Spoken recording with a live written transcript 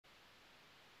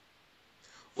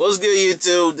What's good,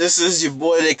 YouTube? This is your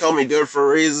boy. They call me Dirt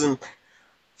for a reason.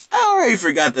 I already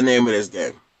forgot the name of this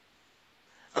game.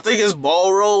 I think it's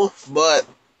Ball Roll, but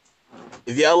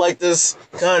if y'all like this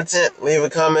content, leave a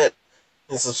comment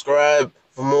and subscribe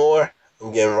for more.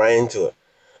 I'm getting right into it.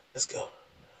 Let's go.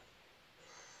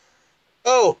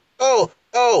 Oh.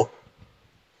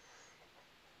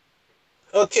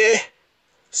 Okay.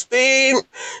 Speed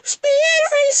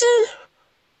racing.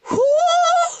 Woo!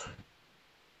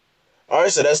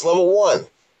 Alright, so that's level 1.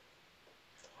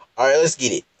 Alright, let's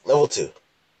get it. Level 2.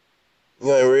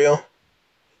 You ain't real?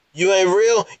 You ain't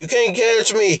real? You can't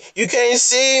catch me. You can't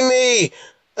see me.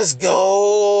 Let's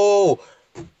go.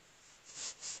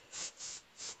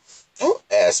 Don't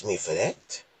ask me for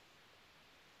that.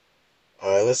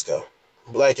 Alright, let's go.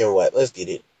 Black and white. Let's get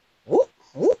it. Whoop,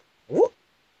 whoop, whoop,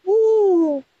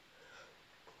 woo.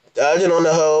 Dodging on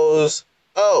the hose.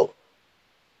 Oh.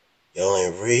 Y'all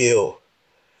ain't real.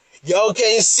 Y'all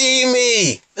can't see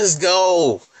me. Let's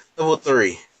go. Level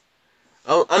 3.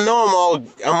 I know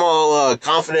I'm all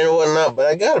confident and whatnot, but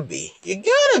I gotta be. You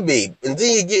gotta be. And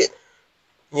then you get,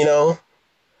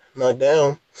 knocked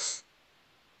down.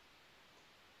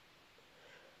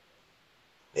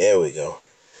 There we go.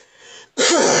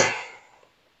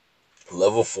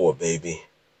 Level 4, baby.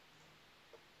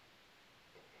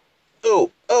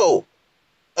 Oh.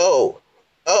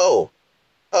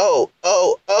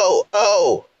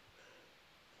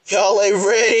 Y'all ain't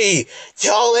ready.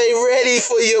 Y'all ain't ready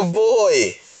for your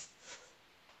boy.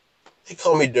 They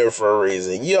call me Dirt for a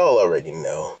reason. Y'all already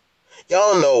know.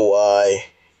 Y'all know why.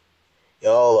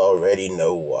 Y'all already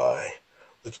know why.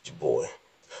 Look at your boy.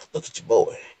 Look at your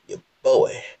boy. Your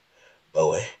boy.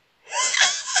 Boy.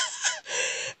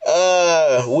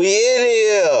 We in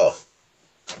here.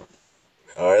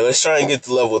 Alright, let's try and get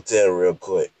to level 10 real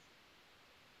quick.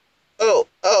 Oh.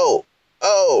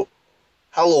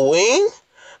 Halloween?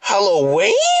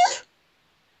 Halloween?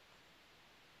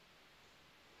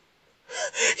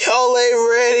 Y'all ain't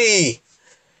ready.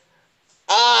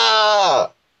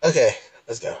 Okay,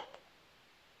 let's go.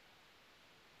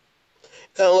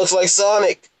 Kind of looks like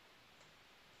Sonic.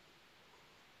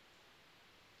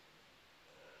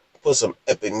 Put some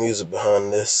epic music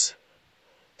behind this.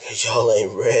 Cause y'all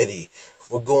ain't ready.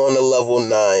 We're going to level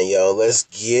 9, y'all. Let's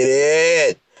get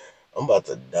it. I'm about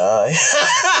to die.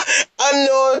 I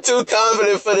know I'm too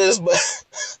confident for this, but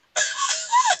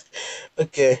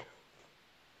okay.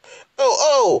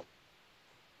 Oh.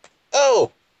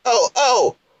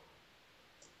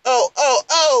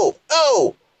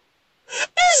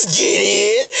 Let's get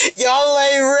it. Y'all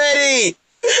ain't ready.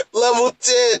 Level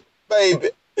 10, baby.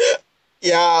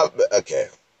 Yeah, okay.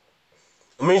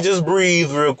 Let me just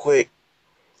breathe real quick.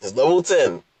 It's level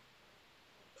 10.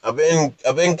 I've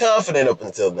been confident up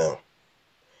until now.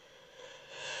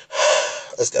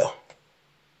 Let's go.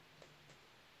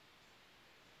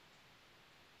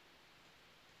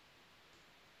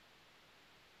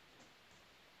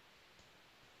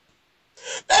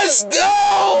 Let's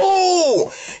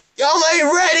go! Y'all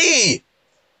ain't ready!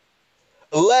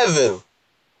 11.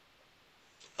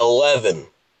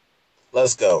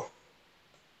 Let's go.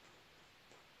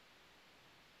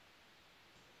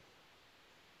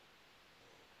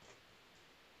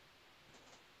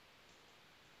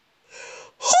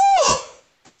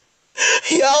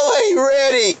 Y'all ain't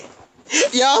ready.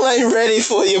 Y'all ain't ready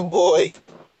for your boy.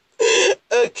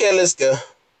 Okay, let's go.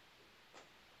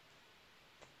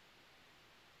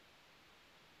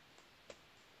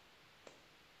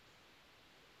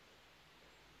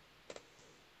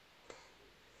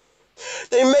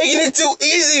 They're making it too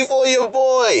easy for your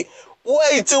boy.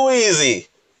 Way too easy.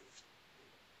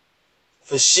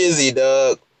 For Shizzy,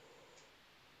 dog.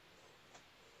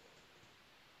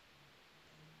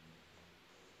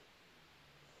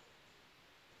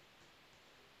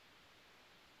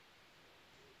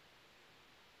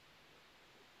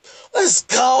 Let's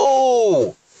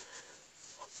go.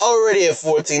 Already at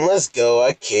 14. Let's go.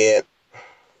 I can't.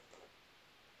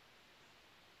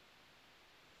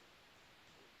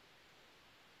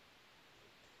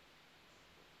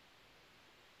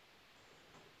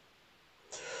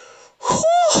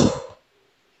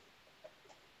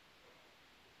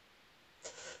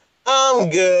 I'm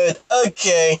good.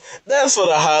 Okay, that's for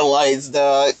the highlights,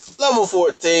 dog. Level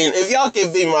 14. If y'all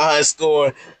can beat my high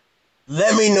score,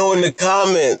 let me know in the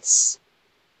comments.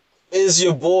 It's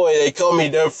your boy. They call me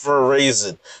Dirt for a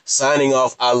reason. Signing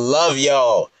off. I love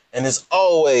y'all. And as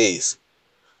always,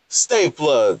 stay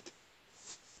plugged.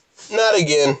 Not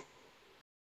again.